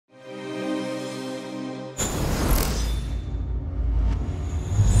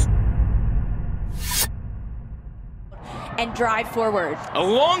and drive forward. A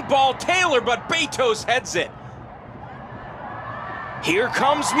long ball, Taylor, but Betos heads it. Here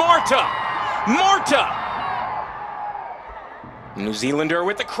comes Marta. Marta! New Zealander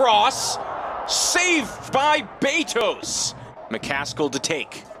with the cross. Saved by Betos. McCaskill to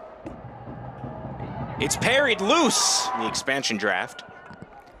take. It's parried loose in the expansion draft.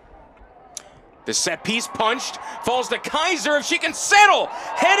 The set piece punched, falls to Kizer if she can settle.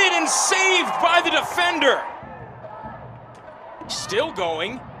 Headed and saved by the defender. Still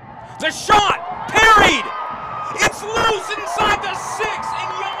going. The shot, parried. It's loose inside the 6,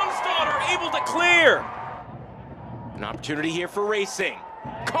 and Jonsdottir able to clear. An opportunity here for racing.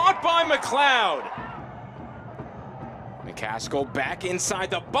 Caught by McLeod. McCaskill back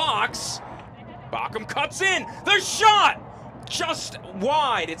inside the box. Bockham cuts in. The shot! Just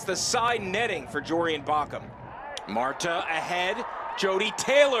wide. It's the side netting for Jorian Bockham. Marta ahead. Jody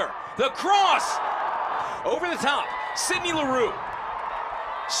Taylor. The cross! Over the top. Sydney Leroux.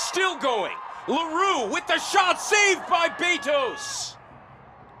 Still going. Leroux with the shot, saved by Betos.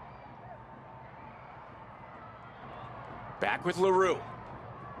 Back with Leroux.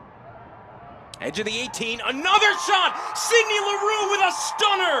 Edge of the 18, another shot! Sydney Leroux with a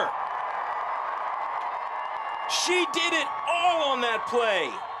stunner! She did it all on that play.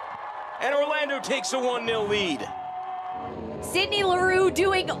 And Orlando takes a 1-0 lead. Sydney Leroux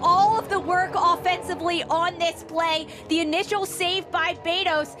doing all of the work offensively on this play. The initial save by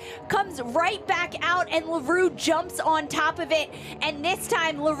Betos comes right back out, and Leroux jumps on top of it. And this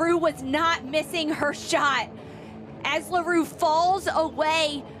time, Leroux was not missing her shot. As Leroux falls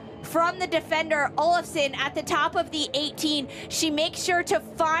away from the defender, Olofsson, at the top of the 18, she makes sure to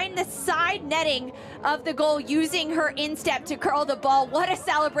find the side netting of the goal using her instep to curl the ball. What a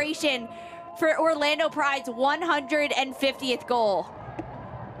celebration for Orlando Pride's 150th goal.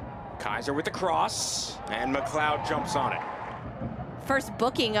 Kizer with the cross, and McLeod jumps on it. First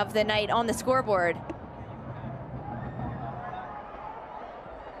booking of the night on the scoreboard.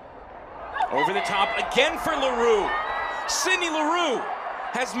 Over the top again for Leroux. Sydney Leroux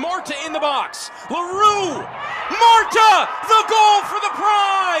has Marta in the box. Leroux! Marta! The goal for the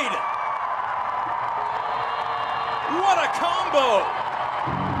Pride! What a combo!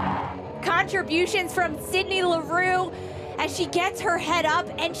 Contributions from Sydney Leroux as she gets her head up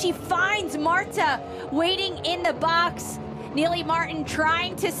and she finds Marta waiting in the box. Neely Martin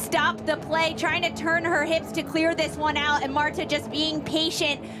trying to stop the play, trying to turn her hips to clear this one out, and Marta just being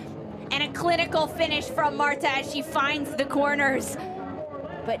patient, and a clinical finish from Marta as she finds the corners.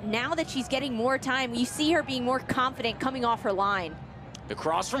 But now that she's getting more time, you see her being more confident coming off her line. The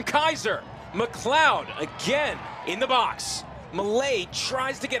cross from Kizer. McLeod again in the box. Malay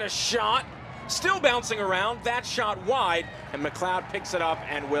tries to get a shot, still bouncing around. That shot wide, and McLeod picks it up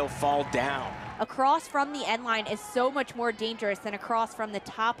and will fall down. A cross from the end line is so much more dangerous than a cross from the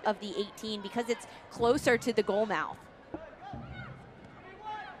top of the 18 because it's closer to the goal mouth.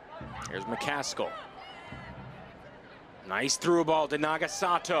 Here's McCaskill. Nice through ball to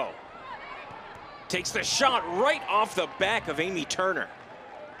Nagasato. Takes the shot right off the back of Amy Turner.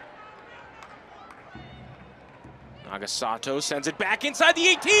 Nagasato sends it back inside the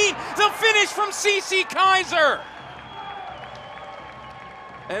 18. The finish from Cece Kizer.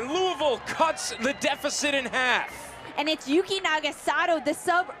 And Louisville cuts the deficit in half. And it's Yuki Nagasato, the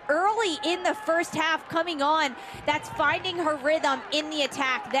sub early in the first half coming on, that's finding her rhythm in the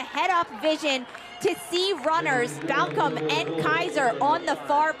attack. The head-up vision to see runners, Balcom and Kizer on the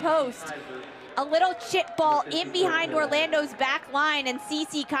far post. A little chip ball in behind Orlando's back line, and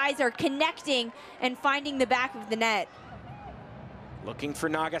Cece Kizer connecting and finding the back of the net. Looking for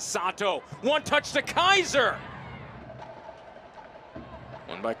Nagasato. One touch to Kizer.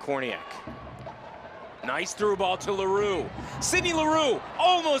 One by Korniak. Nice through ball to Leroux. Sydney Leroux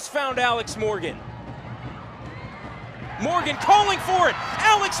almost found Alex Morgan. Morgan calling for it.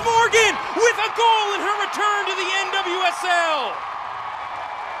 Alex Morgan with a goal in her return to the NWSL.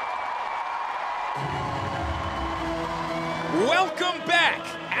 Welcome back,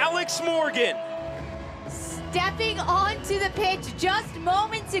 Alex Morgan. Stepping onto the pitch just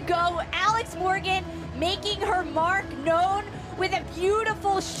moments ago, Alex Morgan making her mark known with a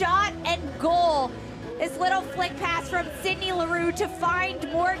beautiful shot and goal. This little flick pass from Sydney Leroux to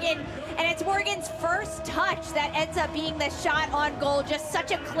find Morgan, and it's Morgan's first touch that ends up being the shot on goal. Just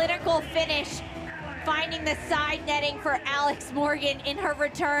such a clinical finish, finding the side netting for Alex Morgan in her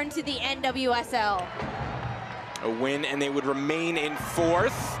return to the NWSL. A win, and they would remain in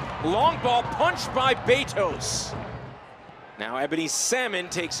fourth. Long ball punched by Betos. Now Ebony Salmon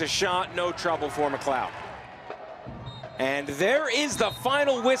takes a shot, no trouble for McLeod. And there is the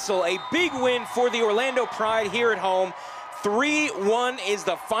final whistle, a big win for the Orlando Pride here at home. 3-1 is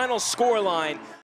the final scoreline.